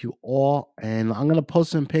appreciate you all. And I'm gonna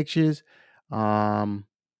post some pictures. Um,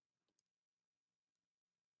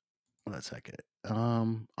 one second.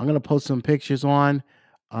 I'm gonna post some pictures on.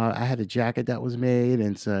 I had a jacket that was made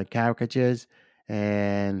and some caricatures,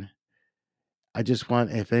 and I just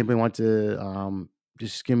want if anybody wants to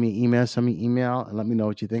just give me email, send me email and let me know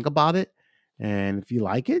what you think about it. And if you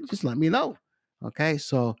like it, just let me know. Okay.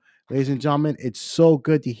 So, ladies and gentlemen, it's so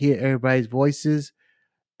good to hear everybody's voices.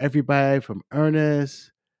 Everybody from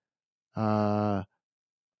Ernest, uh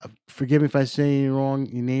forgive me if I say your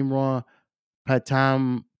name wrong,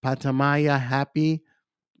 Patamaya Happy,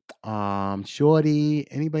 Shorty,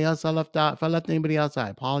 anybody else I left out? If I left anybody else, I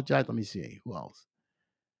apologize. Let me see who else.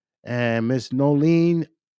 And Miss Nolene,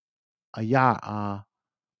 yeah,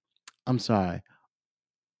 I'm sorry.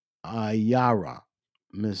 Yara.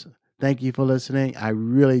 Miss, thank you for listening. I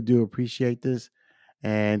really do appreciate this.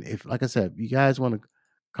 And if, like I said, if you guys want to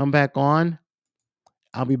come back on,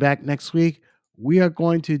 I'll be back next week. We are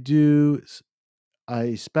going to do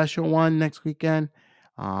a special one next weekend.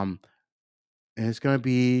 Um, and it's going to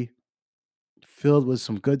be filled with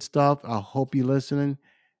some good stuff. I hope you're listening.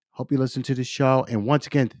 Hope you listen to the show. And once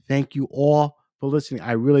again, thank you all for listening.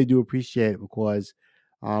 I really do appreciate it because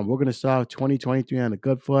we're going to start 2023 on a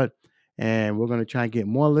good foot and we're going to try and get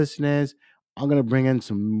more listeners. I'm going to bring in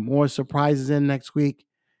some more surprises in next week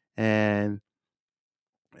and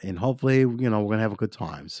hopefully, we're going to have a good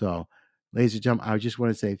time. So, ladies and gentlemen, I just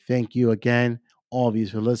want to say thank you again, all of you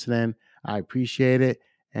for listening. I appreciate it.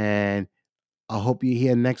 And I hope you're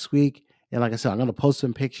here next week. And like I said, I'm going to post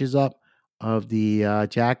some pictures up of the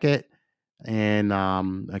jacket and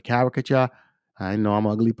a caricature. I know I'm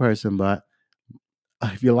an ugly person, but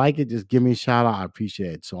if you like it, just give me a shout out. I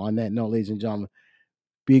appreciate it. So, on that note, ladies and gentlemen,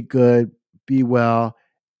 be good, be well,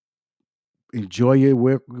 enjoy your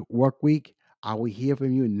work week. I will hear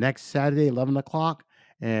from you next Saturday, 11 o'clock,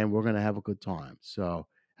 and we're going to have a good time. So,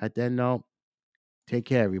 at that note, take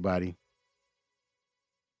care, everybody.